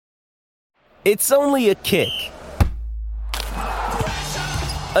It's only a kick,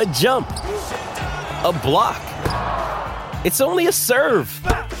 a jump, a block. It's only a serve.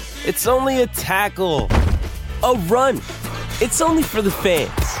 It's only a tackle, a run. It's only for the fans.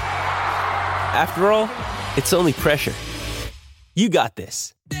 After all, it's only pressure. You got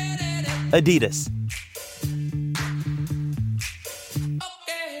this. Adidas.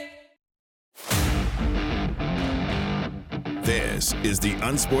 This is the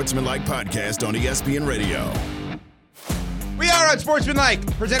Unsportsmanlike Podcast on ESPN Radio. We are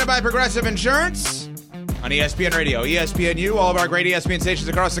Unsportsmanlike, presented by Progressive Insurance on ESPN Radio, ESPNU, all of our great ESPN stations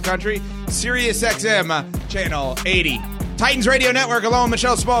across the country, Sirius XM, Channel 80. Titans Radio Network, along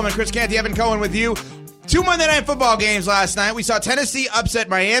Michelle Spallman, Chris Canty, Evan Cohen with you. 2 Monday Night Football games last night. We saw Tennessee upset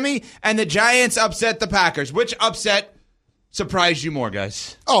Miami and the Giants upset the Packers. Which upset surprised you more,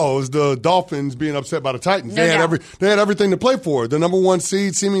 guys? Oh, it was the Dolphins being upset by the Titans. They had everything to play for. The number 1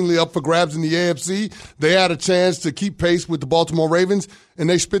 seed seemingly up for grabs in the AFC. They had a chance to keep pace with the Baltimore Ravens, and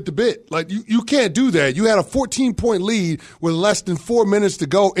they spit the bit. Like, you can't do that. You had a 14-point lead with less than 4 minutes to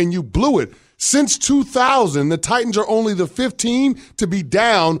go, and you blew it. Since 2000, the Titans are only the 15 to be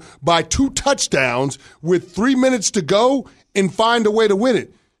down by 2 touchdowns with 3 minutes to go and find a way to win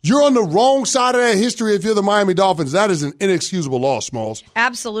it. You're on the wrong side of that history if you're the Miami Dolphins. That is an inexcusable loss, Smalls.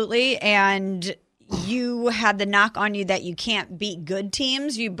 Absolutely, and you had the knock on you that you can't beat good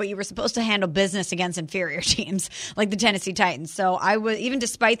teams, but you were supposed to handle business against inferior teams like the Tennessee Titans. So I was, even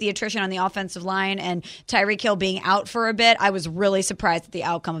despite the attrition on the offensive line and Tyreek Hill being out for a bit, I was really surprised at the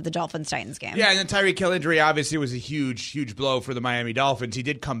outcome of the Dolphins-Titans game. Yeah, and the Tyreek Hill injury obviously was a huge blow for the Miami Dolphins. He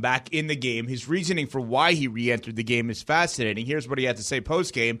did come back in the game. His reasoning for why he re-entered the game is fascinating. Here's what he had to say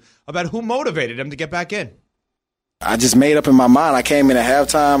post-game about who motivated him to get back in. I just made up in my mind. I came in at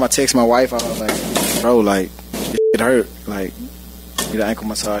halftime. I texted my wife. I was like, bro, like, it hurt. Like, need an ankle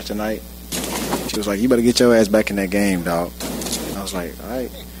massage tonight. She was like, you better get your ass back in that game, dog. And I was like, all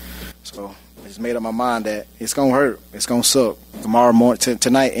right. So I just made up my mind that it's going to hurt. It's going to suck tomorrow morning,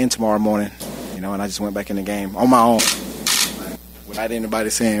 tonight and tomorrow morning. You know, and I just went back in the game on my own. Like, without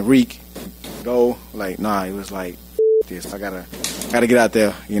anybody saying, Reek, go. Like, nah, it was like, this. I gotta get out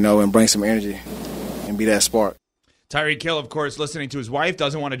there, you know, and bring some energy and be that spark. Tyreek Hill, of course, listening to his wife,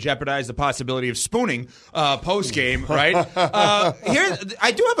 doesn't want to jeopardize the possibility of spooning post-game, right? Here,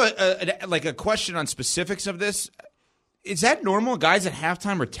 I do have a question on specifics of this. Is that normal? Guys at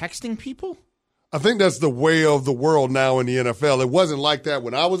halftime are texting people? I think that's the way of the world now in the NFL. It wasn't like that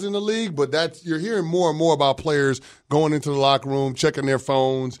when I was in the league, but you're hearing more and more about players going into the locker room, checking their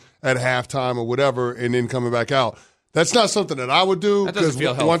phones at halftime or whatever, and then coming back out. That's not something that I would do because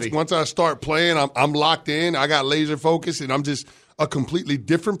once I start playing, I'm locked in. I got laser focus, and I'm just a completely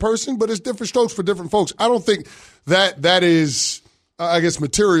different person. But it's different strokes for different folks. I don't think that is, I guess,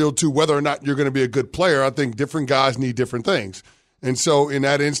 material to whether or not you're going to be a good player. I think different guys need different things. And so in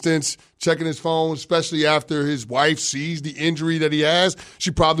that instance, checking his phone, especially after his wife sees the injury that he has, she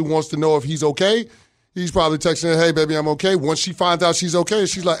probably wants to know if he's okay. He's probably texting her, hey, baby, I'm okay. Once she finds out she's okay,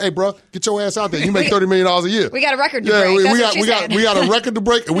 she's like, hey, bro, get your ass out there. You make $30 million a year. We got a record to break. We got a record to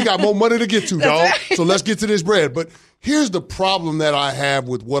break, and we got more money to get to, dog. Right. So let's get to this bread. But here's the problem that I have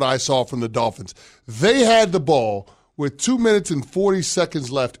with what I saw from the Dolphins. They had the ball with 2 minutes and 40 seconds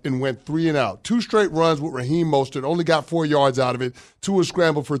left and went 3 and out. 2 straight runs with Raheem Mostert, only got 4 yards out of it. 2 were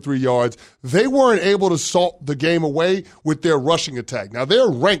scrambled for 3 yards. They weren't able to salt the game away with their rushing attack. Now, they're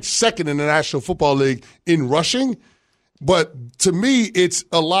ranked second in the National Football League in rushing, but to me, it's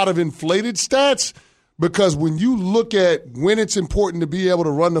a lot of inflated stats because when you look at when it's important to be able to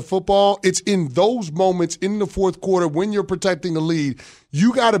run the football, it's in those moments in the fourth quarter when you're protecting the lead.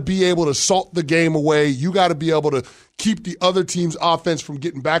 You got to be able to salt the game away. You got to be able to keep the other team's offense from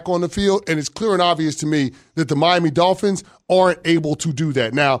getting back on the field. And it's clear and obvious to me that the Miami Dolphins aren't able to do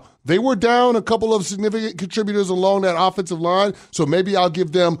that. Now, they were down a couple of significant contributors along that offensive line, so maybe I'll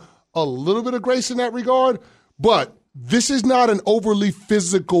give them a little bit of grace in that regard. But this is not an overly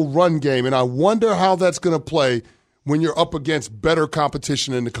physical run game, and I wonder how that's going to play when you're up against better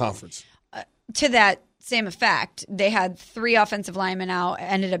competition in the conference. To that same effect, they had 3 offensive linemen out,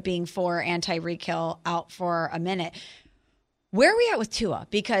 ended up being 4, and Tyreek Hill out for a minute. Where are we at with Tua?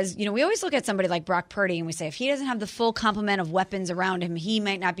 Because, you know, we always look at somebody like Brock Purdy and we say if he doesn't have the full complement of weapons around him, he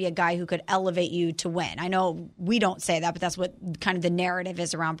might not be a guy who could elevate you to win. I know we don't say that, but that's what kind of the narrative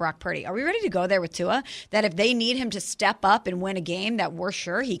is around Brock Purdy. Are we ready to go there with Tua? That if they need him to step up and win a game, that we're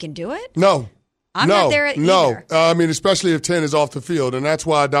sure he can do it? No. I'm not there either. I mean, especially if 10 is off the field. And that's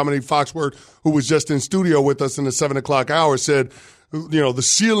why Dominique Foxworth, who was just in studio with us in the 7 o'clock hour, said, you know, the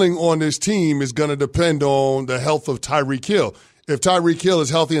ceiling on this team is going to depend on the health of Tyreek Hill. If Tyreek Hill is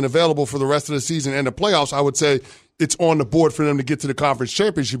healthy and available for the rest of the season and the playoffs, I would say it's on the board for them to get to the conference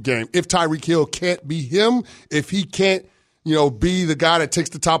championship game. If Tyreek Hill can't be him, if he can't, be the guy that takes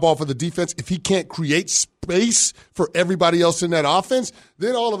the top off of the defense, if he can't create space for everybody else in that offense,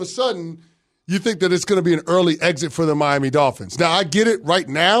 then all of a sudden you think that it's going to be an early exit for the Miami Dolphins. Now, I get it. Right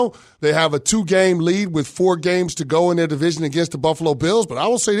now, they have a 2-game lead with 4 games to go in their division against the Buffalo Bills. But I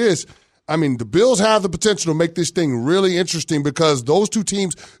will say this. I mean, the Bills have the potential to make this thing really interesting because those two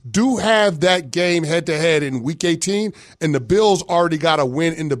teams do have that game head-to-head in Week 18, and the Bills already got a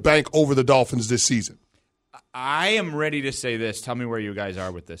win in the bank over the Dolphins this season. I am ready to say this. Tell me where you guys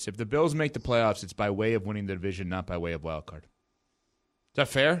are with this. If the Bills make the playoffs, it's by way of winning the division, not by way of wild card. Is that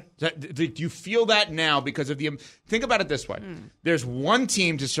fair? Do you feel that now because of the – think about it this way. There's one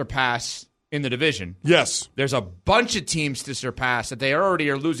team to surpass in the division. Yes. There's a bunch of teams to surpass that they already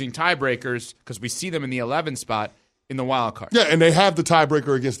are losing tiebreakers because we see them in the 11th spot in the wild card. Yeah, and they have the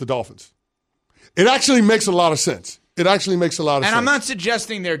tiebreaker against the Dolphins. It actually makes a lot of sense. It actually makes a lot of sense. And I'm not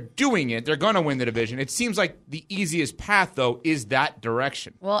suggesting they're doing it. They're going to win the division. It seems like the easiest path, though, is that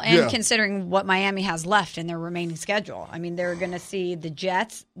direction. Well, and considering what Miami has left in their remaining schedule, I mean, they're going to see the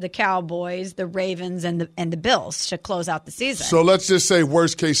Jets, the Cowboys, the Ravens, and the Bills to close out the season. So let's just say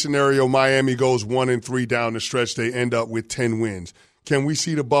worst case scenario, Miami goes 1-3 down the stretch. They end up with 10 wins. Can we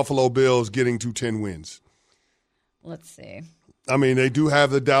see the Buffalo Bills getting to 10 wins? Let's see. I mean, they do have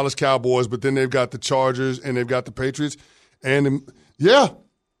the Dallas Cowboys, but then they've got the Chargers and they've got the Patriots. And,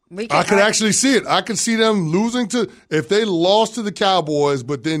 I could actually see it. I could see them losing if they lost to the Cowboys,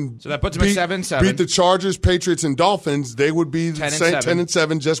 but then so that puts them at 7-7. Beat the Chargers, Patriots, and Dolphins, they would be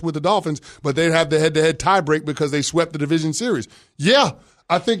 10-7 just with the Dolphins, but they'd have the head-to-head tiebreak because they swept the division series. Yeah,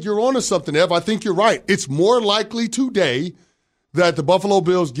 I think you're onto something, Ev. I think you're right. It's more likely today that the Buffalo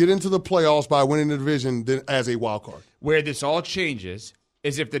Bills get into the playoffs by winning the division than as a wild card. Where this all changes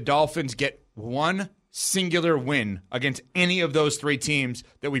is if the Dolphins get one singular win against any of those 3 teams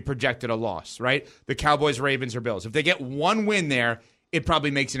that we projected a loss, right? The Cowboys, Ravens, or Bills. If they get one win there, it probably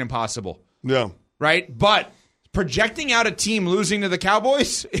makes it impossible. Yeah. Right? But projecting out a team losing to the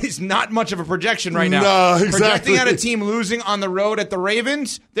Cowboys is not much of a projection right now. No, exactly. Projecting out a team losing on the road at the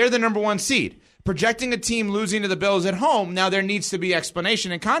Ravens, they're the number 1 seed. Projecting a team losing to the Bills at home, now there needs to be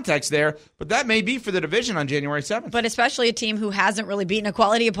explanation and context there, but that may be for the division on January 7th. But especially a team who hasn't really beaten a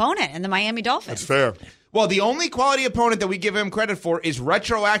quality opponent in the Miami Dolphins. That's fair. Well, the only quality opponent that we give him credit for is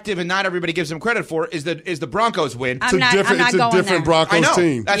retroactive, and not everybody gives him credit for is the Broncos win. I'm not it's a different Broncos I know.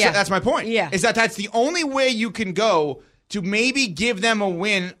 team. That's my point. Yeah. Is that's the only way you can go to maybe give them a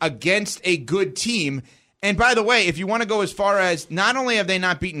win against a good team. And by the way, if you want to go as far as not only have they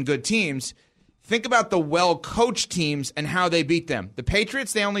not beaten good teams, think about the well-coached teams and how they beat them. The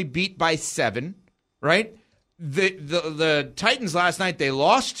Patriots, they only beat by 7, right? The Titans last night, they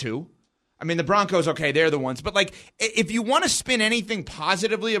lost to. I mean, the Broncos, okay, they're the ones. But, if you want to spin anything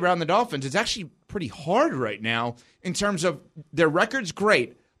positively around the Dolphins, it's actually pretty hard right now in terms of their record's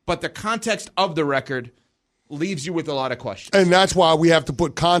great, but the context of the record leaves you with a lot of questions. And that's why we have to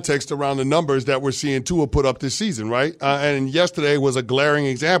put context around the numbers that we're seeing Tua put up this season, right? And yesterday was a glaring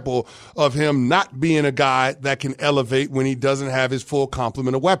example of him not being a guy that can elevate when he doesn't have his full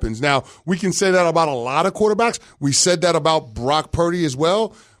complement of weapons. Now, we can say that about a lot of quarterbacks. We said that about Brock Purdy as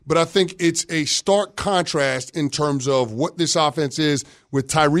well. But I think it's a stark contrast in terms of what this offense is with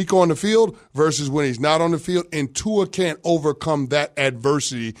Tyreek on the field versus when he's not on the field. And Tua can't overcome that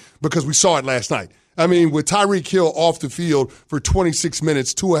adversity because we saw it last night. I mean, with Tyreek Hill off the field for 26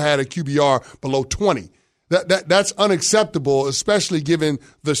 minutes, Tua had a QBR below 20. That's unacceptable, especially given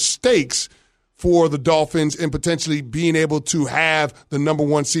the stakes for the Dolphins and potentially being able to have the number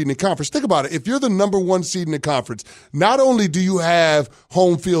 1 seed in the conference. Think about it. If you're the number 1 seed in the conference, not only do you have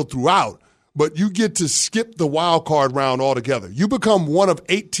home field throughout, but you get to skip the wild card round altogether. You become one of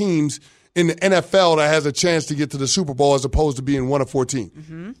 8 teams in the NFL that has a chance to get to the Super Bowl as opposed to being one of 14.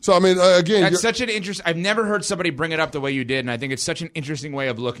 Mm-hmm. So, I mean, again, that's such an interest. I've never heard somebody bring it up the way you did, and I think it's such an interesting way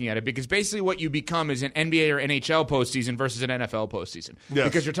of looking at it because basically what you become is an NBA or NHL postseason versus an NFL postseason. Yes.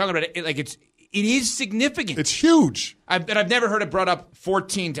 Because you're talking about it like it is significant. It's huge. I've never heard it brought up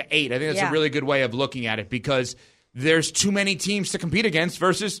 14-8. I think that's a really good way of looking at it because there's too many teams to compete against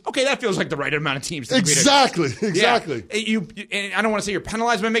versus, okay, that feels like the right amount of teams to compete against. Exactly. Yeah. And I don't want to say you're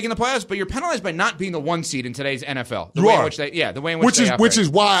penalized by making the playoffs, but you're penalized by not being the 1 seed in today's NFL. The way in which they operate. Which is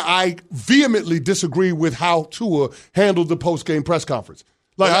why I vehemently disagree with how Tua handled the post-game press conference.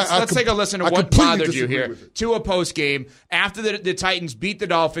 Let's take a listen to what bothered you here. With it. Tua post game after the Titans beat the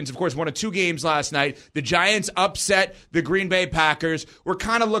Dolphins. Of course, won a 2 games last night. The Giants upset the Green Bay Packers. We're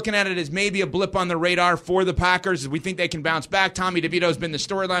kind of looking at it as maybe a blip on the radar for the Packers. We think they can bounce back. Tommy DeVito's been the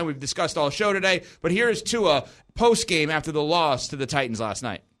storyline we've discussed all show today. But here is Tua post game after the loss to the Titans last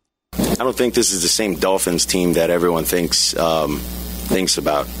night. I don't think this is the same Dolphins team that everyone thinks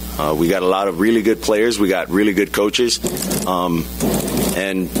about. We got a lot of really good players. We got really good coaches,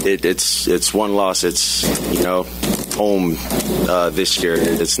 and it's one loss. It's home this year.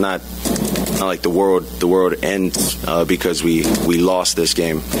 It's not like the world ends because we lost this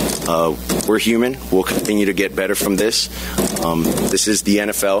game. We're human. We'll continue to get better from this. This is the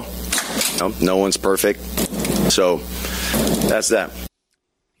NFL. No one's perfect, so that's that.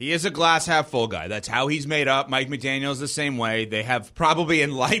 He is a glass half full guy. That's how he's made up. Mike McDaniel's the same way. They have probably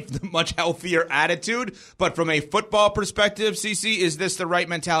in life the much healthier attitude. But from a football perspective, CC, is this the right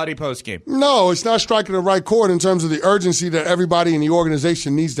mentality post-game? No, it's not striking the right chord in terms of the urgency that everybody in the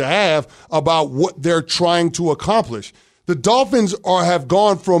organization needs to have about what they're trying to accomplish. The Dolphins have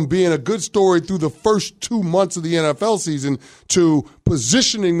gone from being a good story through the first 2 months of the NFL season to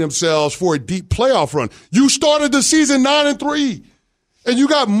positioning themselves for a deep playoff run. You started the season 9-3. And you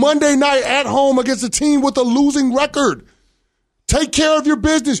got Monday night at home against a team with a losing record. Take care of your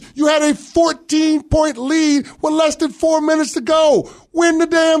business. You had a 14-point lead with less than 4 minutes to go. Win the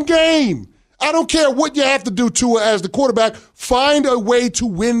damn game. I don't care what you have to do, Tua, as the quarterback. Find a way to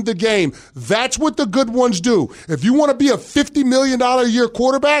win the game. That's what the good ones do. If you want to be a $50 million a year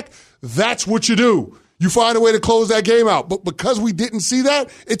quarterback, that's what you do. You find a way to close that game out. But because we didn't see that,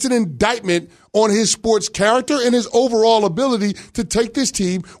 it's an indictment on his sports character and his overall ability to take this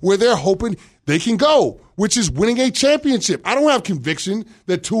team where they're hoping they can go, which is winning a championship. I don't have conviction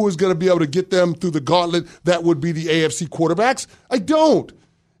that Tua is going to be able to get them through the gauntlet that would be the AFC quarterbacks. I don't.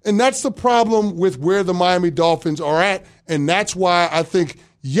 And that's the problem with where the Miami Dolphins are at, and that's why I think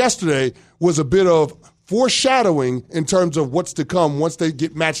yesterday was a bit of foreshadowing in terms of what's to come once they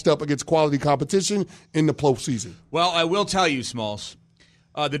get matched up against quality competition in the postseason. Well, I will tell you, Smalls,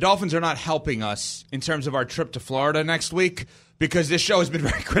 the Dolphins are not helping us in terms of our trip to Florida next week because this show has been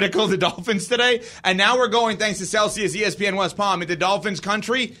very critical of the Dolphins today. And now we're going, thanks to Celsius, ESPN West Palm, into Dolphins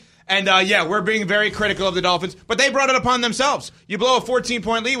country. And, we're being very critical of the Dolphins, but they brought it upon themselves. You blow a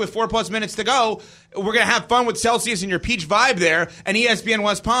 14-point lead with 4+ minutes to go. We're going to have fun with Celsius and your peach vibe there, and ESPN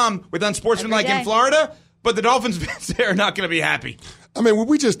West Palm with Unsportsmanlike in Florida, but the Dolphins fans there are not going to be happy. I mean, when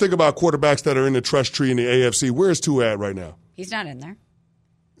we just think about quarterbacks that are in the trust tree in the AFC, where's Tua at right now? He's not in there.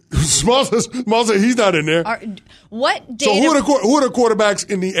 Small says he's not in there. What data? So who are the quarterbacks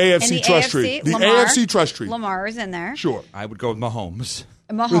in the AFC trust tree? The AFC trust tree. Lamar is in there. Sure. I would go with Mahomes.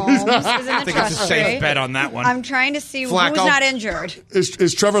 Mahomes is in the trust tree. I think it's a safe bet on that one. I'm trying to see Flacco. who's not injured.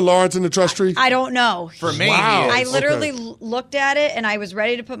 Is Trevor Lawrence in the trust tree? I don't know. For me, wow. I literally looked at it, and I was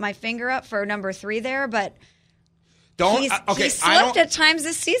ready to put my finger up for number 3 there, but he's slipped at times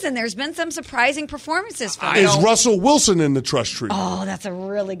this season. There's been some surprising performances for him. Is Russell Wilson in the trust tree? Oh, that's a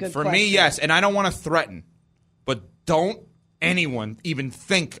really good question. For me, yes, and I don't want to threaten, but don't anyone even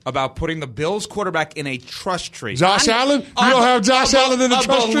think about putting the Bills quarterback in a trust tree. Josh Allen? You don't have Josh Allen in the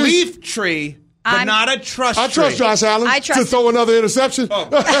trust tree? A belief tree, but not a trust tree. I trust Josh Allen to throw another interception.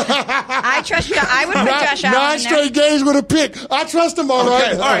 I trust I would put Josh Allen 9 in straight games with a pick. I trust him all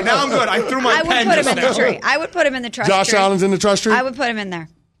right. All right, now I'm good. I threw my pen I would put him just in the now. tree. I would put him in the trust tree. Josh Allen's in the trust tree? I would put him in there.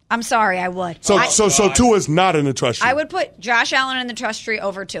 I'm sorry, I would. So Tua's not in the trust tree. I would put Josh Allen in the trust tree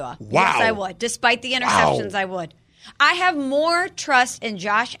over Tua. Wow. Yes, I would. Despite the interceptions, I would. I have more trust in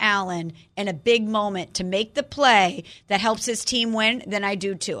Josh Allen in a big moment to make the play that helps his team win than I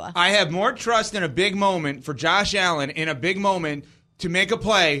do Tua. I have more trust in a big moment for Josh Allen in a big moment to make a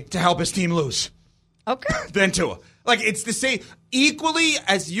play to help his team lose. Okay. Than Tua. Like, it's the same. Equally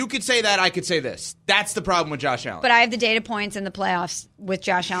as you could say that, I could say this. That's the problem with Josh Allen. But I have the data points in the playoffs with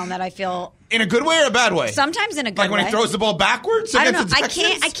Josh Allen that I feel... In a good way or a bad way? Sometimes in a good way. Like when he throws the ball backwards I don't against know. the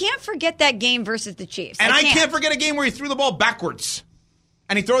Texans? I can't forget that game versus the Chiefs. And I can't forget a game where he threw the ball backwards.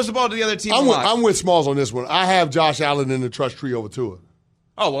 And he throws the ball to the other team. I'm with Smalls on this one. I have Josh Allen in the trust tree over Tua.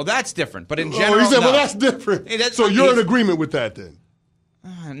 Oh, well, that's different. But in general, he said, no. well, that's different. So you're in agreement with that then?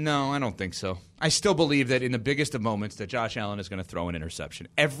 No, I don't think so. I still believe that in the biggest of moments that Josh Allen is going to throw an interception.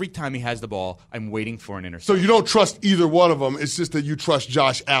 Every time he has the ball, I'm waiting for an interception. So you don't trust either one of them. It's just that you trust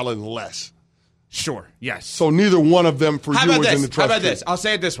Josh Allen less. Sure, yes. So neither one of them for you is in the trust tree. How about this? I'll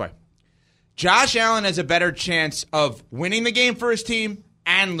say it this way. Josh Allen has a better chance of winning the game for his team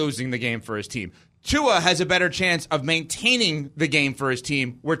and losing the game for his team. Tua has a better chance of maintaining the game for his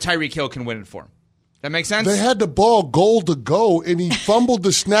team where Tyreek Hill can win it for him. That makes sense? They had the ball goal to go, and he fumbled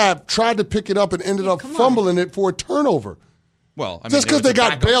the snap, tried to pick it up, and ended up fumbling it for a turnover. Well, I mean, just because they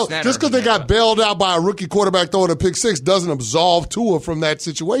got bailed out by a rookie quarterback throwing a pick six doesn't absolve Tua from that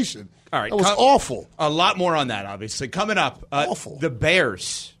situation. All right, that was awful. A lot more on that, obviously. Coming up, awful. The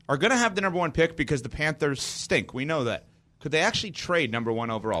Bears are going to have the number one pick because the Panthers stink. We know that. Could they actually trade number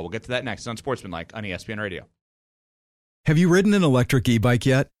one overall? We'll get to that next on Sportsmanlike on ESPN Radio. Have you ridden an electric e-bike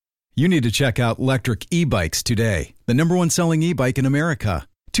yet? You need to check out Electric E-Bikes today, the number one selling e-bike in America.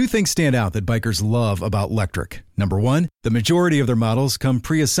 Two things stand out that bikers love about Electric. Number one, the majority of their models come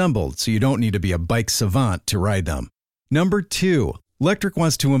pre-assembled, so you don't need to be a bike savant to ride them. Number two, Electric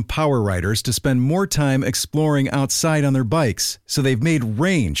wants to empower riders to spend more time exploring outside on their bikes, so they've made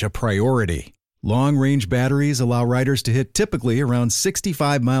range a priority. Long-range batteries allow riders to hit typically around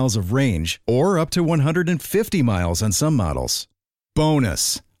 65 miles of range, or up to 150 miles on some models.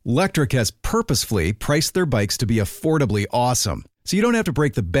 Bonus, Electric has purposefully priced their bikes to be affordably awesome, so you don't have to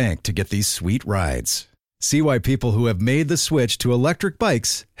break the bank to get these sweet rides. See why people who have made the switch to electric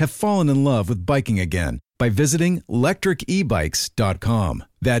bikes have fallen in love with biking again by visiting lectricebikes.com.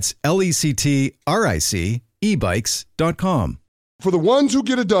 That's LECTRIC ebikes.com. For the ones who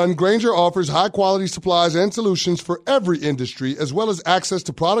get it done, Grainger offers high-quality supplies and solutions for every industry, as well as access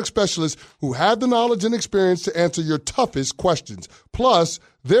to product specialists who have the knowledge and experience to answer your toughest questions. Plus,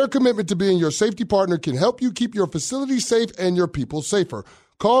 their commitment to being your safety partner can help you keep your facility safe and your people safer.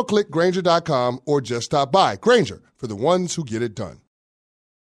 Call, click Grainger.com, or just stop by. Grainger, for the ones who get it done.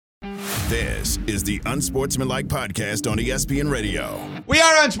 This is the Unsportsmanlike Podcast on ESPN Radio. We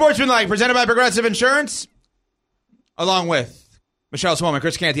are Unsportsmanlike, presented by Progressive Insurance, along with Michelle Swolman,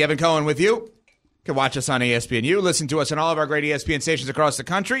 Chris Canty, Evan Cohen with you. You can watch us on ESPNU, listen to us on all of our great ESPN stations across the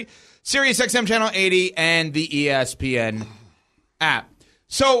country, Sirius XM Channel 80, and the ESPN app.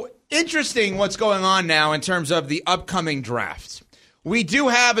 So, interesting what's going on now in terms of the upcoming draft. We do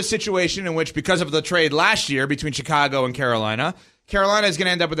have a situation in which, because of the trade last year between Chicago and Carolina is going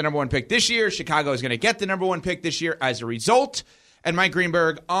to end up with the number one pick this year. Chicago is going to get the number one pick this year as a result. And Mike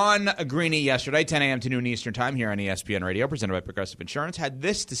Greenberg on Greeny yesterday, 10 a.m. to noon Eastern time here on ESPN Radio, presented by Progressive Insurance, had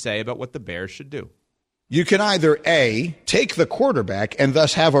this to say about what the Bears should do. You can either A, take the quarterback and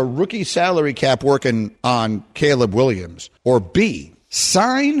thus have a rookie salary cap working on Caleb Williams, or B,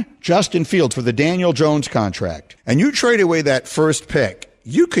 sign Justin Fields for the Daniel Jones contract, and you trade away that first pick.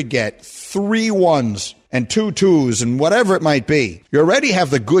 You could get 3 1s and 2 2s and whatever it might be. You already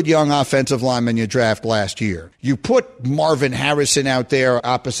have the good young offensive lineman you drafted last year. You put Marvin Harrison out there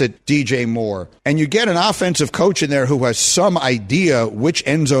opposite DJ Moore, and you get an offensive coach in there who has some idea which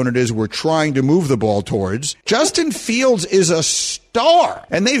end zone it is we're trying to move the ball towards. Justin Fields is a star,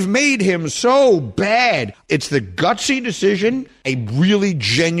 and they've made him so bad. It's the gutsy decision. I really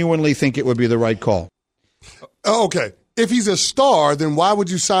genuinely think it would be the right call. Okay. If he's a star, then why would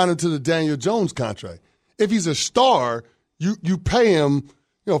you sign him to the Daniel Jones contract? If he's a star, you pay him,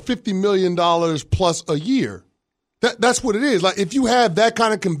 $50 million plus a year. That's what it is. Like, if you have that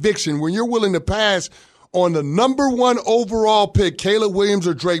kind of conviction, when you're willing to pass on the number one overall pick, Caleb Williams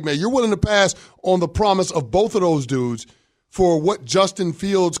or Drake May, you're willing to pass on the promise of both of those dudes for what Justin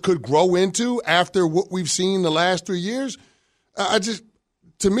Fields could grow into after what we've seen the last 3 years.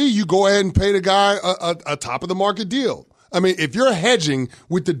 To me, you go ahead and pay the guy a top of the market deal. I mean, if you're hedging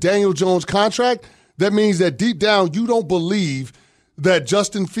with the Daniel Jones contract, that means that deep down you don't believe that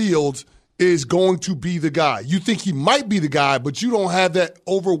Justin Fields is going to be the guy. You think he might be the guy, but you don't have that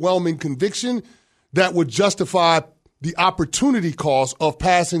overwhelming conviction that would justify the opportunity cost of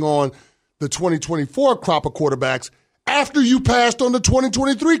passing on the 2024 crop of quarterbacks after you passed on the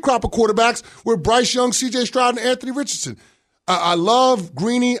 2023 crop of quarterbacks with Bryce Young, C.J. Stroud, and Anthony Richardson. I love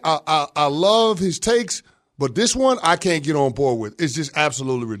Greeny. I love his takes. But this one, I can't get on board with. It's just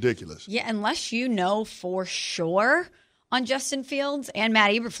absolutely ridiculous. Yeah, unless you know for sure on Justin Fields and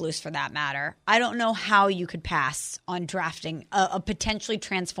Matt Eberflus, for that matter, I don't know how you could pass on drafting a potentially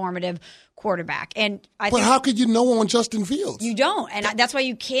transformative quarterback. But how could you know on Justin Fields? You don't, and that's why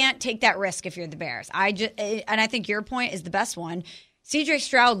you can't take that risk if you're the Bears. I think your point is the best one. C.J.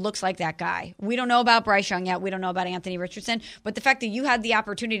 Stroud looks like that guy. We don't know about Bryce Young yet. We don't know about Anthony Richardson. But the fact that you had the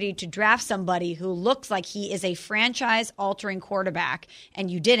opportunity to draft somebody who looks like he is a franchise-altering quarterback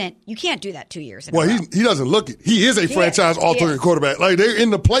and you didn't, you can't do that 2 years in a row. He doesn't look it. He is a franchise-altering quarterback. Like, they're in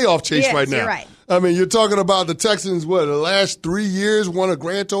the playoff chase right now. You're right. I mean, you're talking about the Texans, the last 3 years won a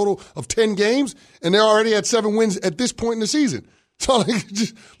grand total of 10 games, and they're already at 7 wins at this point in the season. So,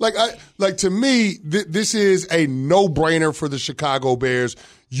 to me, this is a no-brainer for the Chicago Bears.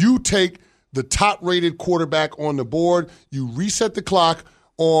 You take the top-rated quarterback on the board, you reset the clock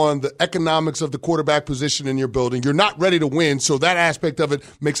on the economics of the quarterback position in your building. You're not ready to win, so that aspect of it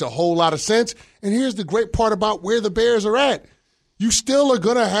makes a whole lot of sense. And here's the great part about where the Bears are at. You still are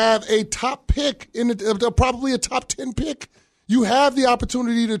going to have a top pick, probably a top 10 pick. You have the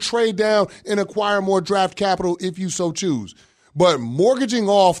opportunity to trade down and acquire more draft capital if you so choose. But mortgaging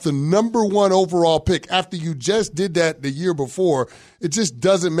off the number 1 overall pick after you just did that the year before, it just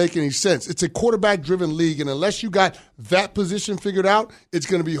doesn't make any sense. It's a quarterback-driven league, and unless you got that position figured out, it's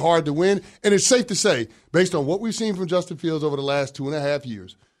going to be hard to win. And it's safe to say, based on what we've seen from Justin Fields over the last 2.5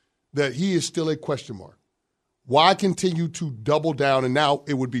 years, that he is still a question mark. Why continue to double down, and now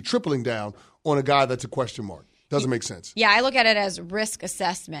it would be tripling down, on a guy that's a question mark? Doesn't make sense. Yeah, I look at it as risk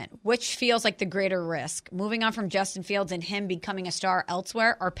assessment. Which feels like the greater risk? Moving on from Justin Fields and him becoming a star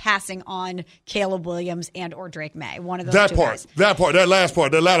elsewhere, or passing on Caleb Williams and or Drake May? One of those that two part, guys. that last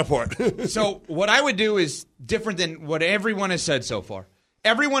part, that latter part. So what I would do is different than what everyone has said so far.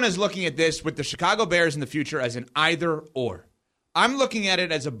 Everyone is looking at this with the Chicago Bears in the future as an either or. I'm looking at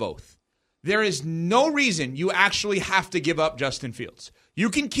it as a both. There is no reason you actually have to give up Justin Fields. You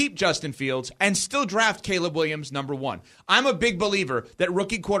can keep Justin Fields and still draft Caleb Williams number 1. I'm a big believer that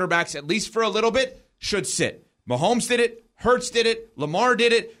rookie quarterbacks, at least for a little bit, should sit. Mahomes did it. Hurts did it. Lamar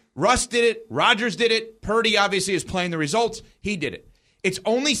did it. Russ did it. Rodgers did it. Purdy obviously is playing the results. He did it. It's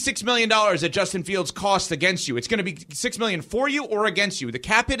only $6 million that Justin Fields costs against you. It's going to be $6 million for you or against you. The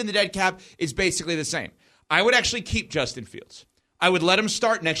cap hit and the dead cap is basically the same. I would actually keep Justin Fields. I would let him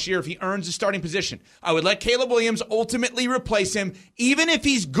start next year if he earns a starting position. I would let Caleb Williams ultimately replace him, even if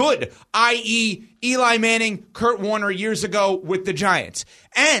he's good, i.e. Eli Manning, Kurt Warner years ago with the Giants.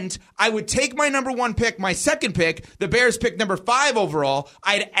 And I would take my number 1 pick, my second pick, the Bears pick number 5 overall.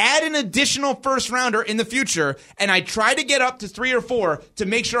 I'd add an additional first rounder in the future, and I'd try to get up to 3 or 4 to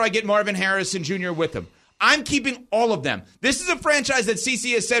make sure I get Marvin Harrison Jr. with him. I'm keeping all of them. This is a franchise that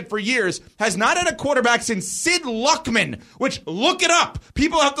CC has said for years has not had a quarterback since Sid Luckman, which, look it up.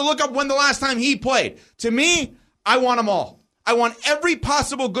 People have to look up when the last time he played. To me, I want them all. I want every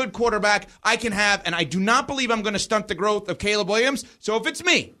possible good quarterback I can have, and I do not believe I'm going to stunt the growth of Caleb Williams. So if it's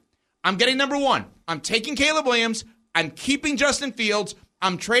me, I'm getting number 1. I'm taking Caleb Williams. I'm keeping Justin Fields.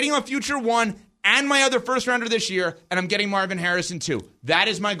 I'm trading a future 1 and my other first rounder this year, and I'm getting Marvin Harrison too. That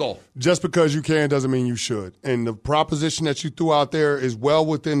is my goal. Just because you can doesn't mean you should. And the proposition that you threw out there is well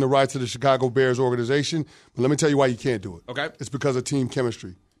within the rights of the Chicago Bears organization. But let me tell you why you can't do it. Okay. It's because of team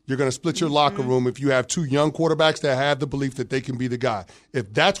chemistry. You're going to split your locker room if you have 2 young quarterbacks that have the belief that they can be the guy.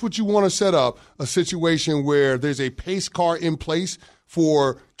 If that's what you want to set up, a situation where there's a pace car in place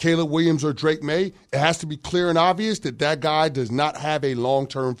for Caleb Williams or Drake May, it has to be clear and obvious that that guy does not have a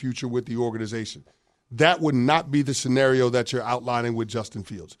long-term future with the organization. That would not be the scenario that you're outlining with Justin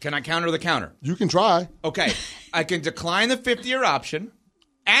Fields. Can I counter the counter? You can try. Okay. I can decline the 5th-year option,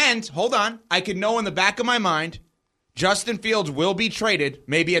 and, hold on, I can know in the back of my mind Justin Fields will be traded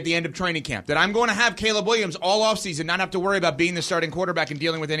maybe at the end of training camp. That I'm going to have Caleb Williams all offseason, not have to worry about being the starting quarterback and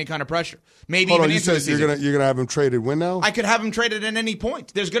dealing with any kind of pressure. Maybe Hold even on, into the season. You're gonna have him traded when now? I could have him traded at any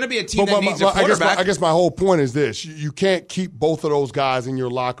point. There's going to be a team that needs a quarterback. I guess my whole point is this. You can't keep both of those guys in your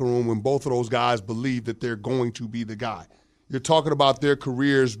locker room when both of those guys believe that they're going to be the guy. You're talking about their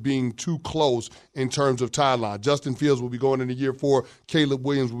careers being too close in terms of timeline. Justin Fields will be going into year 4. Caleb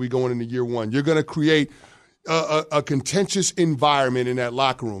Williams will be going into year 1. You're going to create a contentious environment in that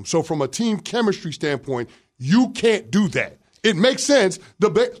locker room. So from a team chemistry standpoint, you can't do that. It makes sense.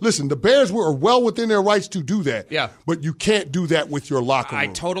 Listen, the Bears were well within their rights to do that. Yeah. But you can't do that with your locker room. I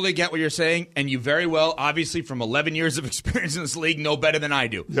totally get what you're saying, and you very well, obviously from 11 years of experience in this league, know better than I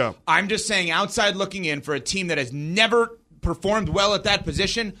do. Yeah. I'm just saying, outside looking in, for a team that has never performed well at that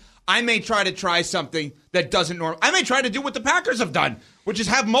position, I may try something that doesn't normally. I may try to do what the Packers have done, which is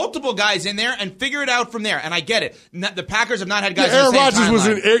have multiple guys in there and figure it out from there. And I get it. The Packers have not had guys. Aaron in the same Rodgers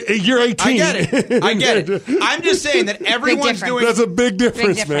was in year 18. I get it. I'm just saying that everyone's doing. That's a big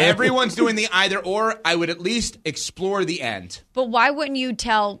difference, man. Everyone's doing the either or. I would at least explore the end. But why wouldn't you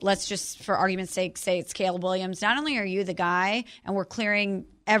tell? Let's just, for argument's sake, say it's Caleb Williams. Not only are you the guy, and we're clearing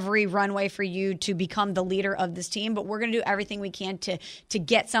every runway for you to become the leader of this team, but we're going to do everything we can to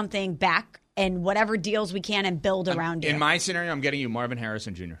get something back and whatever deals we can and build around you. In my scenario, I'm getting you Marvin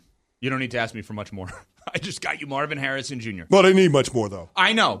Harrison Jr. You don't need to ask me for much more. I just got you Marvin Harrison Jr. Well, they need much more, though.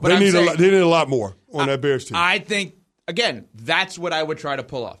 I know, but they need a lot more on that Bears team. I think, again, that's what I would try to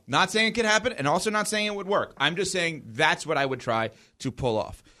pull off. Not saying it could happen, and also not saying it would work. I'm just saying that's what I would try to pull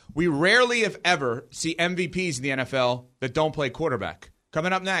off. We rarely, if ever, see MVPs in the NFL that don't play quarterback.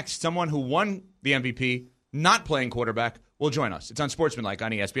 Coming up next, someone who won the MVP not playing quarterback will join us. It's on Sportsmanlike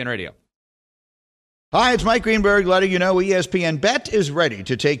on ESPN Radio. Hi, it's Mike Greenberg letting you know ESPN Bet is ready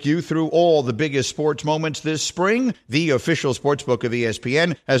to take you through all the biggest sports moments this spring. The official sportsbook of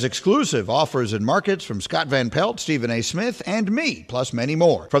ESPN has exclusive offers and markets from Scott Van Pelt, Stephen A. Smith, and me, plus many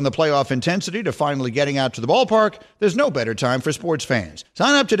more. From the playoff intensity to finally getting out to the ballpark, there's no better time for sports fans.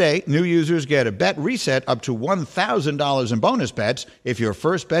 Sign up today. New users get a bet reset up to $1,000 in bonus bets if your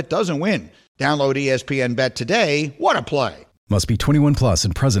first bet doesn't win. Download ESPN Bet today. What a play. Must be 21 plus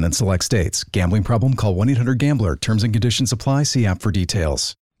and present in select states. Gambling problem? Call 1-800-GAMBLER. Terms and conditions apply. See app for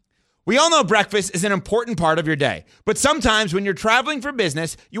details. We all know breakfast is an important part of your day, but sometimes when you're traveling for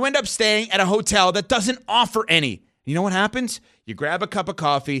business, you end up staying at a hotel that doesn't offer any. You know what happens? You grab a cup of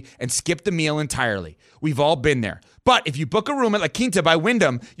coffee and skip the meal entirely. We've all been there. But if you book a room at La Quinta by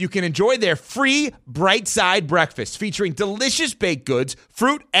Wyndham, you can enjoy their free Bright Side breakfast featuring delicious baked goods,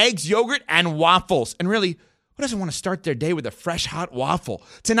 fruit, eggs, yogurt, and waffles. And really, who doesn't want to start their day with a fresh, hot waffle?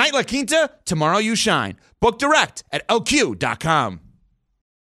 Tonight, La Quinta, tomorrow you shine. Book direct at lq.com.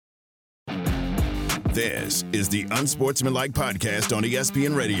 This is the Unsportsmanlike Podcast on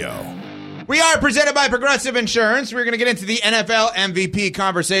ESPN Radio. We are presented by Progressive Insurance. We're going to get into the NFL MVP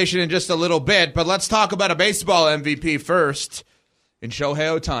conversation in just a little bit, but let's talk about a baseball MVP first in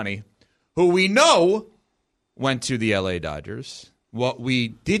Shohei Ohtani, who we know went to the LA Dodgers. What we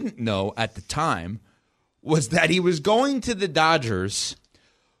didn't know at the time was that he was going to the Dodgers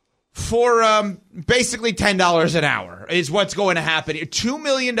for basically $10 an hour is what's going to happen. $2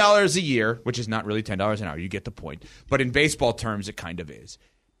 million a year, which is not really $10 an hour. You get the point. But in baseball terms, it kind of is.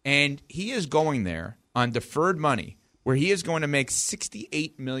 And he is going there on deferred money where he is going to make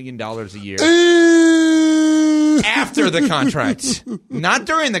 $68 million a year after the contract. Not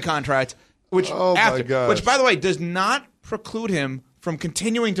during the contract, which after, which, by the way, does not preclude him from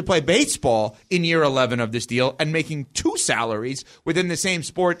continuing to play baseball in year 11 of this deal and making two salaries within the same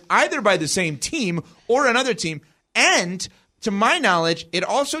sport, either by the same team or another team. And to my knowledge, it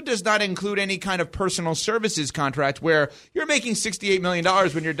also does not include any kind of personal services contract where you're making $68 million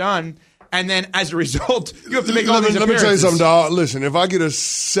when you're done, and then as a result, you have to make all these appearances. Let me tell you something, dog. Listen, if I get a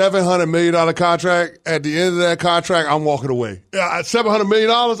 $700 million contract, at the end of that contract, I'm walking away. $700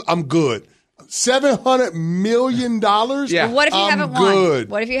 million, I'm good. $700 million? Yeah. What if you haven't won?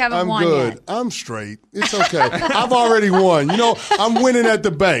 What if you haven't won yet? I'm straight. It's okay. I've already won. You know, I'm winning at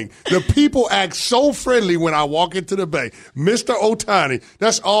the bank. The people act so friendly when I walk into the bank. Mr. Ohtani,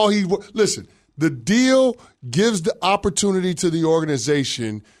 that's all he – listen, the deal gives the opportunity to the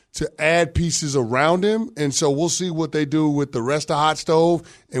organization to add pieces around him, and so we'll see what they do with the rest of Hot Stove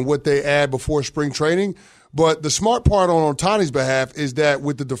and what they add before spring training. But the smart part on Ohtani's behalf is that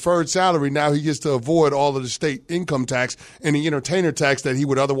with the deferred salary, now he gets to avoid all of the state income tax and the entertainer tax that he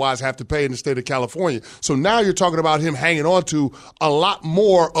would otherwise have to pay in the state of California. So now you're talking about him hanging on to a lot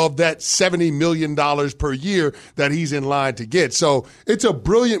more of that $70 million per year that he's in line to get. So it's a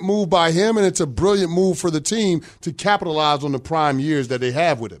brilliant move by him, and it's a brilliant move for the team to capitalize on the prime years that they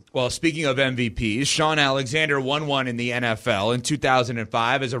have with him. Well, speaking of MVPs, Shaun Alexander won one in the NFL in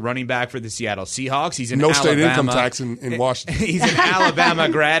 2005 as a running back for the Seattle Seahawks. He's in state Alabama. Income tax in Washington. He's an Alabama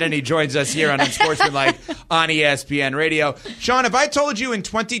grad, and he joins us here on Unsportsmanlike on ESPN Radio. Shaun, if I told you in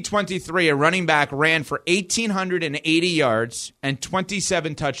 2023 a running back ran for 1,880 yards and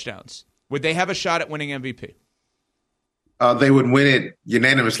 27 touchdowns, would they have a shot at winning MVP? They would win it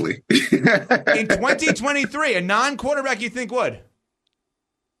unanimously. In 2023, a non-quarterback you think would?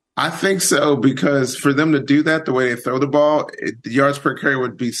 I think so, because for them to do that the way they throw the ball, the yards per carry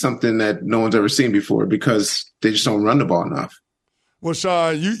would be something that no one's ever seen before because they just don't run the ball enough. Well,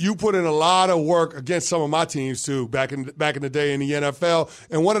 Shaun, you put in a lot of work against some of my teams, too, back in the day in the NFL.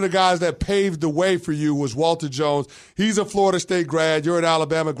 And one of the guys that paved the way for you was Walter Jones. He's a Florida State grad. You're an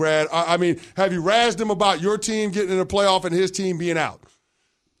Alabama grad. I mean, have you razzed him about your team getting in the playoff and his team being out?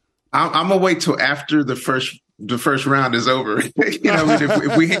 I'm going to wait till after the first round is over. You know, I mean,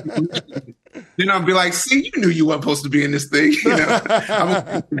 if we hit, then I'll be like, see, you knew you weren't supposed to be in this thing. You know,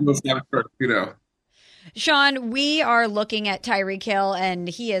 I'm going to first, you know. Shaun, we are looking at Tyreek Hill, and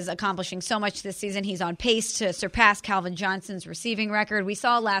he is accomplishing so much this season. He's on pace to surpass Calvin Johnson's receiving record. We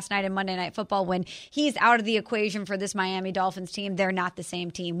saw last night in Monday Night Football when he's out of the equation for this Miami Dolphins team. They're not the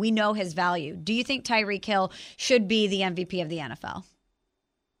same team. We know his value. Do you think Tyreek Hill should be the MVP of the NFL?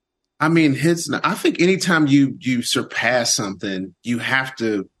 I mean, I think anytime you surpass something, you have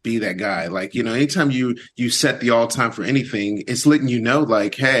to be that guy. Like, you know, anytime you set the all time for anything, it's letting you know,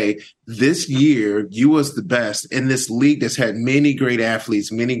 like, hey, this year you was the best in this league that's had many great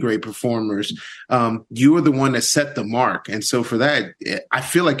athletes, many great performers. You were the one that set the mark. And so for that, I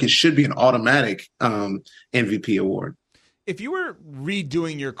feel like it should be an automatic MVP award. If you were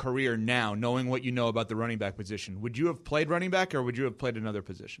redoing your career now, knowing what you know about the running back position, would you have played running back or would you have played another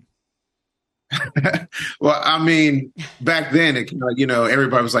position? Well, I mean, back then,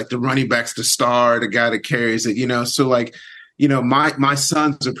 everybody was like, the running back's the star, the guy that carries it, So, like, my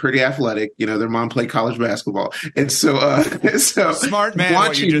sons are pretty athletic. Their mom played college basketball. And so smart man,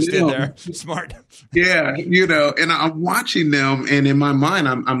 what you just did there. Smart. Yeah, and I'm watching them, and in my mind,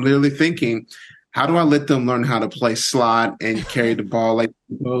 I'm literally thinking, how do I let them learn how to play slot and carry the ball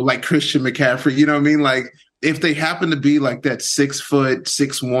like Christian McCaffrey? You know what I mean? Like, if they happen to be like that 6',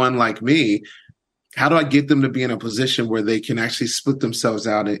 6'1" like me, how do I get them to be in a position where they can actually split themselves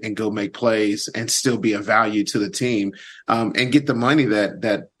out and go make plays and still be a value to the team, and get the money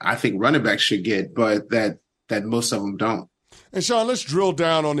that I think running backs should get, but that most of them don't? And, Shaun, let's drill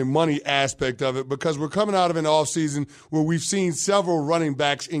down on the money aspect of it, because we're coming out of an offseason where we've seen several running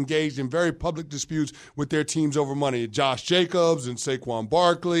backs engaged in very public disputes with their teams over money. Josh Jacobs and Saquon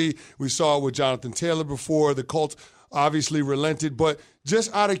Barkley. We saw it with Jonathan Taylor before. The Colts obviously relented. But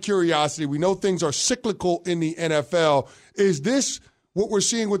just out of curiosity, we know things are cyclical in the NFL. Is this what we're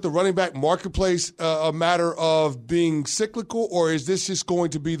seeing with the running back marketplace a matter of being cyclical, or is this just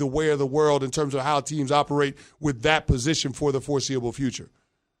going to be the way of the world in terms of how teams operate with that position for the foreseeable future?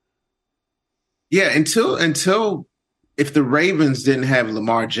 Yeah, until if the Ravens didn't have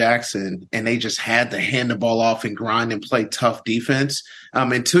Lamar Jackson and they just had to hand the ball off and grind and play tough defense,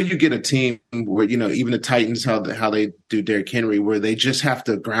 until you get a team where, even the Titans, how they do Derrick Henry, where they just have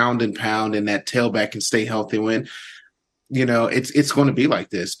to ground and pound and that tailback can stay healthy and win. It's going to be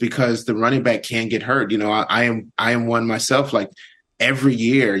like this because the running back can get hurt. I am one myself. Like every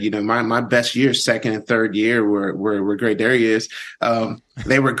year, my best year, second and third year, were great. There he is.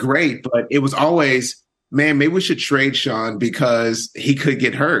 They were great, but it was always, man, maybe we should trade Shaun because he could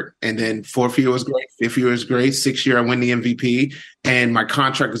get hurt. And then fourth year was great, fifth year was great, sixth year I win the MVP, and my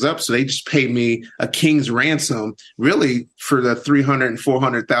contract was up. So they just paid me a king's ransom, really, for the $300,000 and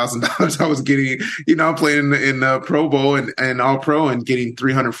 $400,000 I was getting. I'm playing in the Pro Bowl and All Pro and getting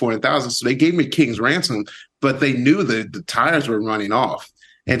 $300,000, $400,000. So they gave me king's ransom, but they knew that the tires were running off.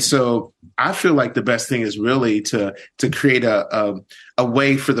 And so I feel like the best thing is really to create a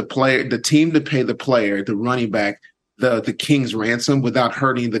way for the team to pay the player, the running back, the king's ransom without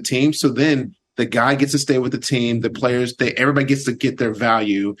hurting the team. So then the guy gets to stay with the team, the players, everybody gets to get their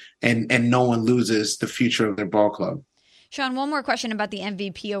value, and no one loses the future of their ball club. Shaun, one more question about the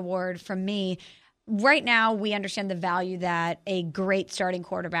MVP award from me. Right now, we understand the value that a great starting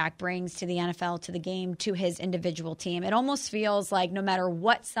quarterback brings to the NFL, to the game, to his individual team. It almost feels like no matter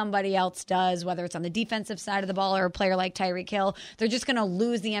what somebody else does, whether it's on the defensive side of the ball or a player like Tyreek Hill, they're just going to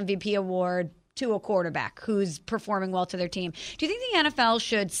lose the MVP award to a quarterback who's performing well to their team. Do you think the NFL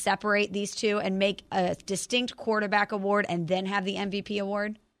should separate these two and make a distinct quarterback award and then have the MVP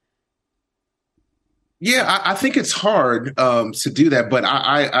award? Yeah, I think it's hard to do that, but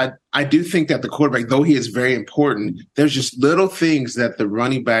I do think that the quarterback, though he is very important, there's just little things that the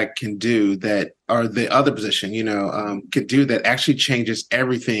running back can do that are the other position, can do that actually changes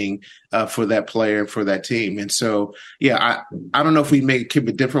everything for that player and for that team. And so, yeah, I don't know if we keep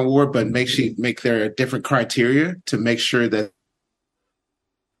a different award, but make there a different criteria to make sure that.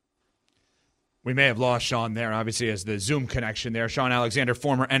 We may have lost Shaun there, obviously, as the Zoom connection there. Shaun Alexander,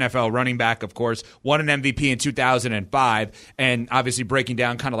 former NFL running back, of course, won an MVP in 2005, and obviously breaking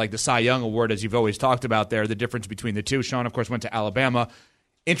down kind of like the Cy Young Award, as you've always talked about there, the difference between the two. Shaun, of course, went to Alabama.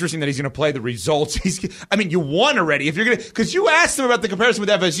 Interesting that he's going to play the results. You won already. If you're going to, because you asked him about the comparison with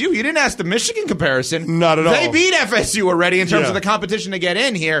FSU, you didn't ask the Michigan comparison. Not at all. They beat FSU already in terms of the competition to get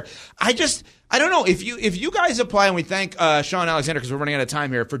in here. I don't know if you guys apply, and we thank Shaun Alexander because we're running out of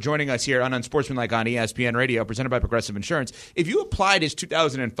time here for joining us here on Unsportsmanlike on ESPN Radio, presented by Progressive Insurance. If you applied his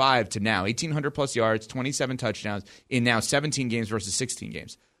 2005 to now, 1,800 plus yards, 27 touchdowns in now 17 games versus 16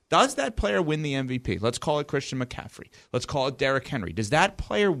 games. Does that player win the MVP? Let's call it Christian McCaffrey. Let's call it Derrick Henry. Does that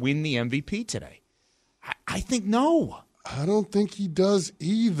player win the MVP today? I think no. I don't think he does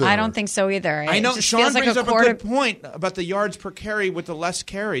either. I don't think so either. I know Shaun brings up a good point about the yards per carry with the less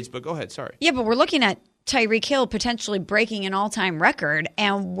carries, but go ahead. Sorry. Yeah, but we're looking at Tyreek Hill potentially breaking an all-time record,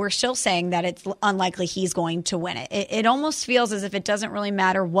 and we're still saying that it's unlikely he's going to win it. It almost feels as if it doesn't really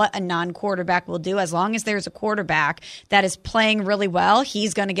matter what a non-quarterback will do. As long as there's a quarterback that is playing really well,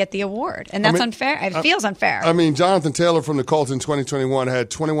 he's going to get the award. And that's unfair. It feels unfair. Jonathan Taylor from the Colts in 2021 had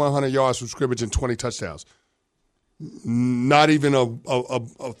 2,100 yards from scrimmage and 20 touchdowns. Not even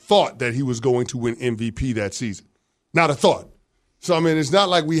a thought that he was going to win MVP that season. Not a thought. So, it's not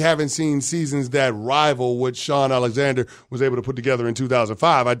like we haven't seen seasons that rival what Shaun Alexander was able to put together in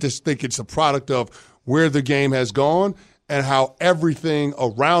 2005. I just think it's a product of where the game has gone and how everything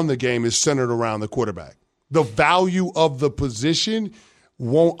around the game is centered around the quarterback. The value of the position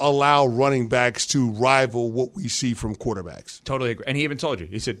won't allow running backs to rival what we see from quarterbacks. Totally agree. And he even told you,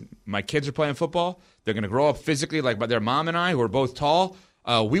 he said, my kids are playing football. They're going to grow up physically like their mom and I, who are both tall.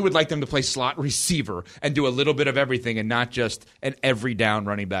 We would like them to play slot receiver and do a little bit of everything and not just an every down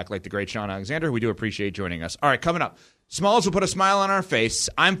running back like the great Shaun Alexander, who we do appreciate joining us. All right, coming up, Smalls will put a smile on our face.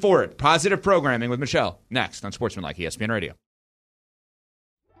 I'm for it. Positive programming with Michelle. Next on Sportsmanlike ESPN Radio.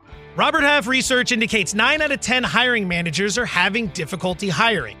 Robert Half research indicates 9 out of 10 hiring managers are having difficulty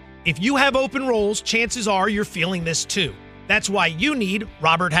hiring. If you have open roles, chances are you're feeling this too. That's why you need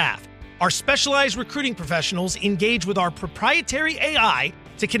Robert Half. Our specialized recruiting professionals engage with our proprietary AI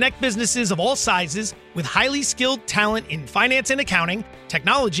to connect businesses of all sizes with highly skilled talent in finance and accounting,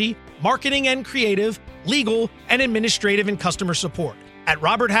 technology, marketing and creative, legal, and administrative and customer support. At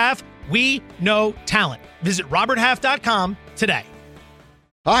Robert Half, we know talent. Visit roberthalf.com today.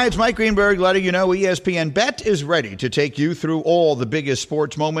 Hi, it's Mike Greenberg letting you know ESPN Bet is ready to take you through all the biggest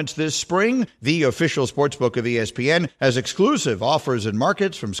sports moments this spring. The official sportsbook of ESPN has exclusive offers and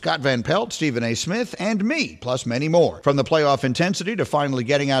markets from Scott Van Pelt, Stephen A. Smith, and me, plus many more. From the playoff intensity to finally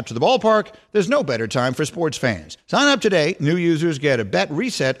getting out to the ballpark, there's no better time for sports fans. Sign up today. New users get a bet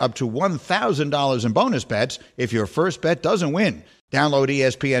reset up to $1,000 in bonus bets if your first bet doesn't win. Download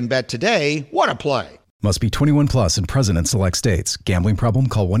ESPN Bet today. What a play. Must be 21 plus and present in select states. Gambling problem?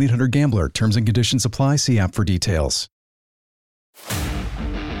 Call 1-800-GAMBLER. Terms and conditions apply. See app for details.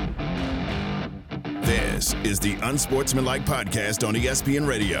 This is the Unsportsmanlike Podcast on ESPN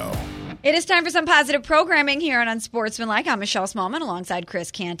Radio. It is time for some positive programming here on Unsportsmanlike. I'm Michelle Smallman alongside Chris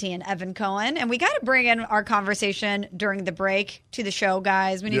Canty and Evan Cohen. And we got to bring in our conversation during the break to the show,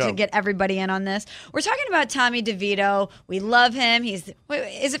 guys. We need to get everybody in on this. We're talking about Tommy DeVito. We love him. Is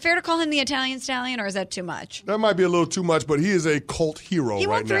it fair to call him the Italian Stallion, or is that too much? That might be a little too much, but he is a cult hero right now. He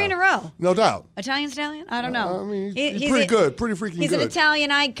won 3 in a row. No doubt. Italian Stallion? I don't know. I mean, he's pretty good. Pretty freaking good. He's an Italian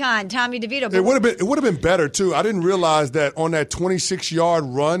icon, Tommy DeVito. It would have been better, too. I didn't realize that on that 26-yard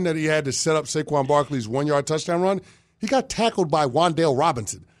run that he had to set up Saquon Barkley's 1-yard touchdown run, he got tackled by Wan'Dale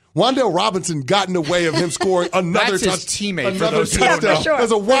Robinson. Wan'Dale Robinson got in the way of him scoring another That's his teammate. another touchdown. Yeah, for sure.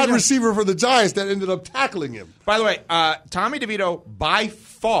 As a wide receiver for the Giants that ended up tackling him. By the way, Tommy DeVito, by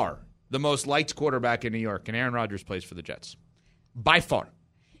far the most liked quarterback in New York, and Aaron Rodgers plays for the Jets. By far.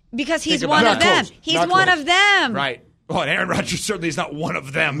 Because he's one of them. He's one of them. Right. Well, and Aaron Rodgers certainly is not one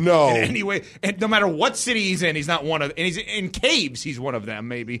of them. No. In any way. And no matter what city he's in, he's not one of them. And he's in caves, he's one of them,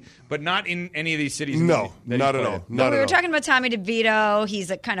 maybe. But not in any of these cities. No, not at all. We were talking about Tommy DeVito.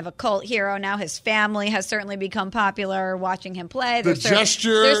 He's a kind of a cult hero now. His family has certainly become popular watching him play. They're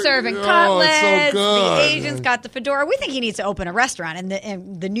serving cutlets. It's so good. The agent's got the fedora. We think he needs to open a restaurant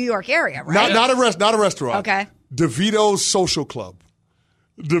in the New York area, right? Not a restaurant. Okay. DeVito's Social Club.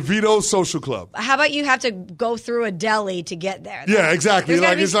 DeVito's Social Club. How about you have to go through a deli to get there? Yeah, exactly.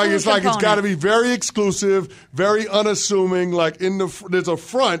 It's got to be very exclusive, very unassuming. Like there's a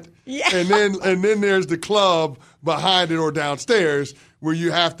front, and then there's the club behind it or downstairs where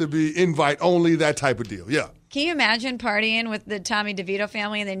you have to be invite only, that type of deal. Yeah. Can you imagine partying with the Tommy DeVito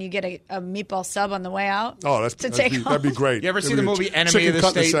family and then you get a meatball sub on the way out? Oh, that'd be great. You ever see the movie Enemy of the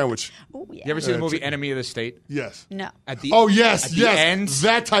State? Sandwich. Ooh, yeah. You ever see the movie Enemy of the State? Yes. No. Yes. End,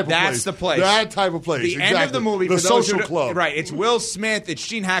 that type of place. That's the place. That type of place. The end of the movie. The for those Social Club. Right. It's Will Smith. It's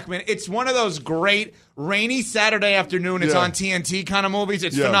Gene Hackman. It's one of those great rainy Saturday afternoon. It's on TNT kind of movies.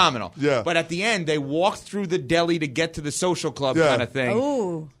 It's phenomenal. Yeah. But at the end, they walk through the deli to get to the Social Club kind of thing.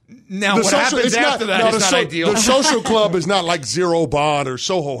 Ooh. Now, what happens after that is not ideal. The Social Club is not like Zero Bond or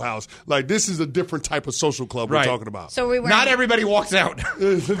Soho House. Like, this is a different type of social club we're talking about. So not everybody walks out.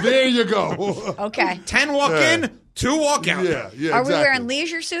 There you go. Okay. 10 walk in, 2 walk out. Yeah, exactly. Are we wearing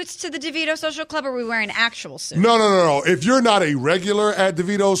leisure suits to the DeVito Social Club, or are we wearing actual suits? No. If you're not a regular at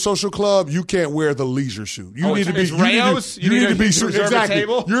DeVito's Social Club, you can't wear the leisure suit. You need to be Rayos? You need to be exactly.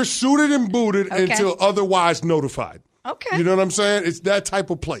 Table? You're suited and booted until otherwise notified. Okay. You know what I'm saying? It's that type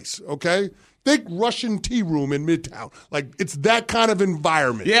of place, okay? Think Russian tea room in Midtown. Like, it's that kind of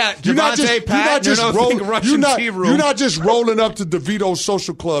environment. Yeah, Javante Pat, tea room. You're not just rolling up to DeVito's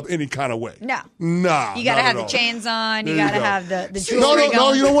Social Club any kind of way. No. Nah. You got to have the chains on. You got to have the jewelry going.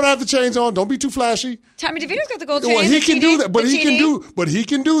 No, you don't want to have the chains on. Don't be too flashy. Tommy DeVito's got the gold chain. Well, he can do that, but he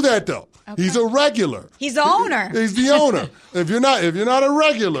can do that though. Okay. He's a regular. He's the owner. He's the owner. If you're not a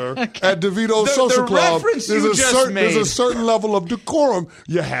regular at DeVito's Social Club, there's a certain level of decorum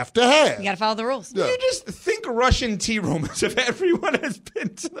you have to have. You got to follow the rules. Yeah. You just think Russian tea room as if everyone has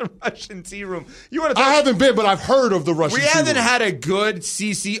been to the Russian tea room. I haven't been, but I've heard of the Russian tea room. We haven't had a good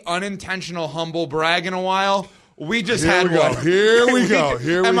CC unintentional humble brag in a while. We just Here had we go. one. Here we go.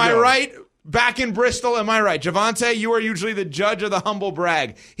 Here we Am I go. right? Back in Bristol, am I right? Javante, you are usually the judge of the humble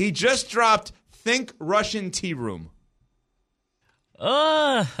brag. He just dropped Think Russian Tea Room.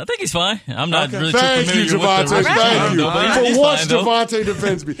 I think he's fine. I'm not really too Thank familiar you, Javante. with the Thank you. For once, though. Javante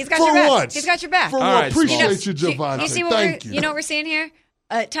defends me. He's got For your back. once. He's got your back. For All once. right, Appreciate Smalls. you, Javante. You see what Thank you. You know what we're seeing here?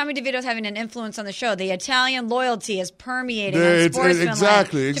 Tommy DeVito's having an influence on the show. The Italian loyalty is permeating Yeah, on Sportsman.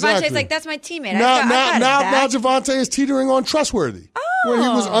 exactly. Javante's like, that's my teammate. Now Javante is teetering on trustworthy. When he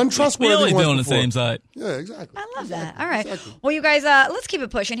was untrustworthy. We always once been on the before. same side. Yeah, exactly. I love that. All right. Exactly. Well, you guys, let's keep it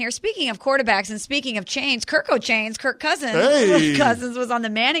pushing here. Speaking of quarterbacks and speaking of chains, Kirk Cousins. Hey. Cousins was on the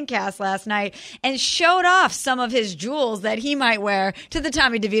Manning cast last night and showed off some of his jewels that he might wear to the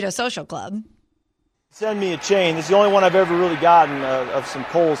Tommy DeVito Social Club. Send me a chain. It's the only one I've ever really gotten of some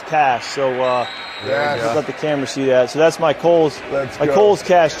Kohl's Cash. So just let the camera see that. So that's my Kohl's Kohl's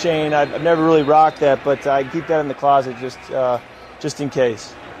Cash chain. I've never really rocked that, but I keep that in the closet just in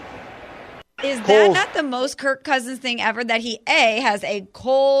case. Is that not the most Kirk Cousins thing ever, that he, A, has a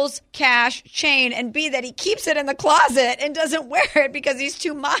Kohl's Cash chain, and B, that he keeps it in the closet and doesn't wear it because he's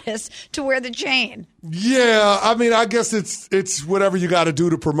too modest to wear the chain? Yeah, I mean, I guess it's whatever you got to do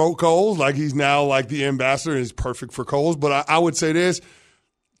to promote Kohl's. Like, he's now like the ambassador and is perfect for Kohl's. But I would say this.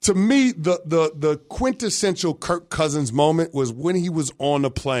 To me, the quintessential Kirk Cousins moment was when he was on the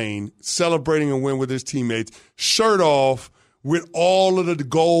plane celebrating a win with his teammates, shirt off, with all of the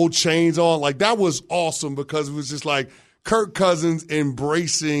gold chains on. Like, that was awesome because it was just like Kirk Cousins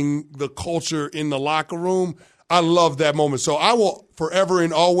embracing the culture in the locker room. I love that moment. So I will forever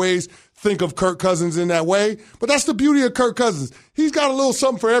and always think of Kirk Cousins in that way. But that's the beauty of Kirk Cousins. He's got a little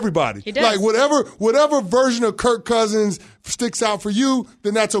something for everybody. He does. Like, whatever version of Kirk Cousins sticks out for you,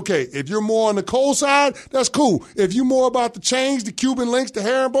 then that's okay. If you're more on the Cole side, that's cool. If you're more about the chains, the Cuban links, the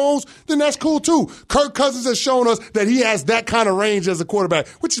herringbones, then that's cool too. Kirk Cousins has shown us that he has that kind of range as a quarterback,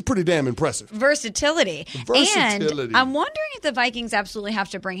 which is pretty damn impressive. Versatility. And I'm wondering if the Vikings absolutely have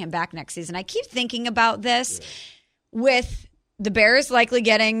to bring him back next season. I keep thinking about this with the Bears likely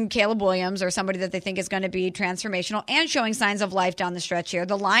getting Caleb Williams or somebody that they think is going to be transformational and showing signs of life down the stretch here.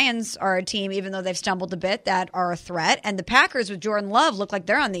 The Lions are a team, even though they've stumbled a bit, that are a threat. And the Packers with Jordan Love look like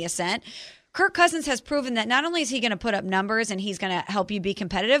they're on the ascent. Kirk Cousins has proven that not only is he going to put up numbers and he's going to help you be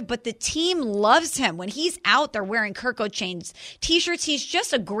competitive, but the team loves him. When he's out there wearing Kirko chains, T-shirts, he's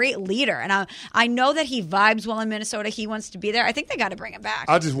just a great leader. And I know that he vibes well in Minnesota. He wants to be there. I think they got to bring him back.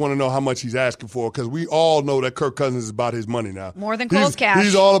 I just want to know how much he's asking for because we all know that Kirk Cousins is about his money now. More than Cole's cash.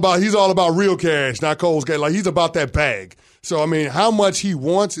 He's all about real cash, not Cole's cash. Like, he's about that bag. So, I mean, how much he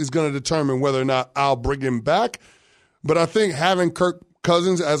wants is going to determine whether or not I'll bring him back. But I think having Kirk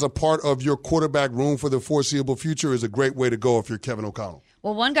Cousins as a part of your quarterback room for the foreseeable future is a great way to go if you're Kevin O'Connell.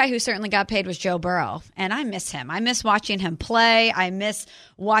 Well, one guy who certainly got paid was Joe Burrow, and I miss him. I miss watching him play. I miss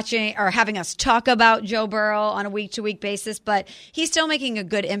watching or having us talk about Joe Burrow on a week-to-week basis, but he's still making a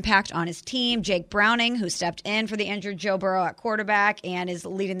good impact on his team. Jake Browning, who stepped in for the injured Joe Burrow at quarterback and is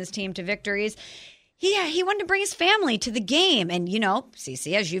leading this team to victories. He wanted to bring his family to the game. And, you know,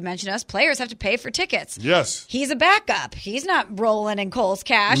 CC, as you've mentioned us, players have to pay for tickets. Yes. He's a backup. He's not rolling in Cole's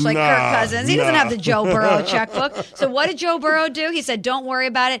cash like Kirk Cousins. He doesn't have the Joe Burrow checkbook. So what did Joe Burrow do? He said, don't worry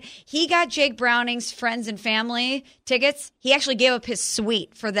about it. He got Jake Browning's friends and family tickets. He actually gave up his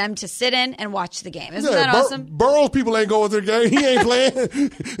suite for them to sit in and watch the game. Isn't that awesome? Burrow's people ain't going to the game. He ain't playing.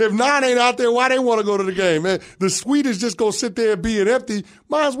 If Nine ain't out there, why they want to go to the game, man? The suite is just going to sit there being empty.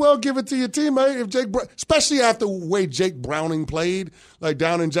 Might as well give it to your teammate. If Jake, especially after the way Jake Browning played, like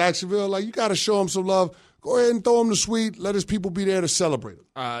down in Jacksonville, like, you got to show him some love. Go ahead and throw him the suite. Let his people be there to celebrate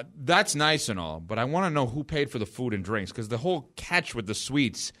him. That's nice and all, but I want to know who paid for the food and drinks, because the whole catch with the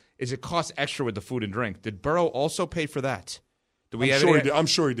suites is it costs extra with the food and drink. Did Burrow also pay for that? I'm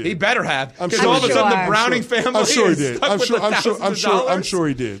sure he did. He better have. I'm Because sure all of a sudden sure. the Browning family I'm sure he is did. stuck with the thousands of dollars. I'm sure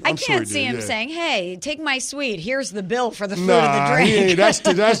he did. I can't see him saying, hey, take my suite. Here's the bill for the food Nah, and the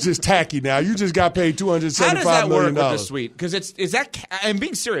drink. that's just tacky now. You just got paid $275 million. How does that work with the suite? Because I'm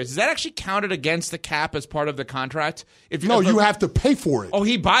being serious. Is that actually counted against the cap as part of the contract? You have to pay for it. Oh,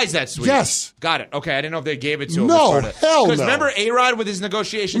 he buys that suite. Yes. Got it. Okay, I didn't know if they gave it to him. No, as part of hell no. Because remember A-Rod with his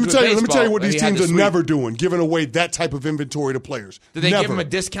negotiations with baseball? Let me tell you what these he had teams the are suite. never doing, giving away that type of inventory to players. Did they never. give him a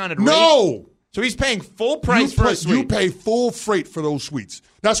discounted rate? No. So he's paying full price for a suite. You pay full freight for those suites.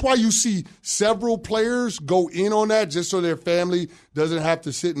 That's why you see several players go in on that just so their family doesn't have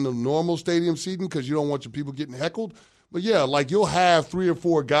to sit in the normal stadium seating because you don't want your people getting heckled. But, yeah, like you'll have 3 or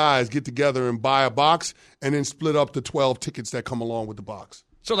 4 guys get together and buy a box and then split up the 12 tickets that come along with the box.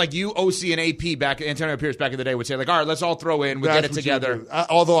 So like you, OC, and AP back, Antonio Pierce back in the day would say like, all right, let's all throw in, we'll get it together.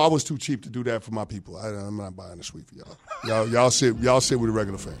 Although I was too cheap to do that for my people. I'm not buying a suite for y'all. Y'all sit with the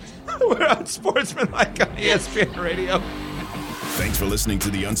regular fans. We're on Sportsmanlike on ESPN Radio. Thanks for listening to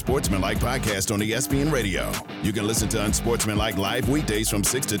the Unsportsmanlike podcast on ESPN Radio. You can listen to Unsportsmanlike live weekdays from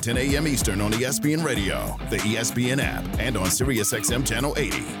 6 to 10 a.m. Eastern on ESPN Radio, the ESPN app, and on SiriusXM Channel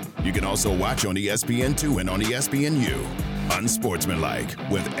 80. You can also watch on ESPN2 and on ESPNU. Unsportsmanlike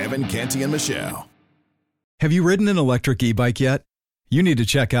with Evan, Canty, and Michelle. Have you ridden an electric e-bike yet? You need to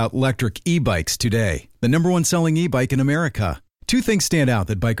check out Electric E-Bikes today, the #1 selling e-bike in America. Two things stand out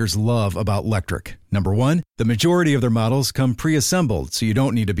that bikers love about Electric. Number one, the majority of their models come pre-assembled, so you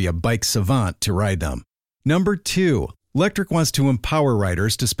don't need to be a bike savant to ride them. Number two, Electric wants to empower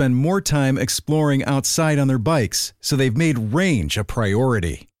riders to spend more time exploring outside on their bikes, so they've made range a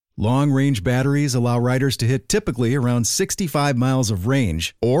priority. Long-range batteries allow riders to hit typically around 65 miles of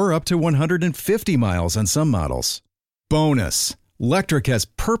range, or up to 150 miles on some models. Bonus, Electric has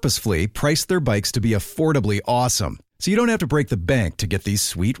purposefully priced their bikes to be affordably awesome, so you don't have to break the bank to get these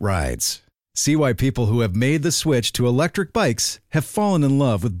sweet rides. See why people who have made the switch to electric bikes have fallen in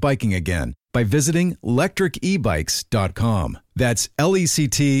love with biking again by visiting electricebikes.com. That's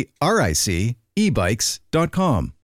LECTRIC ebikes.com.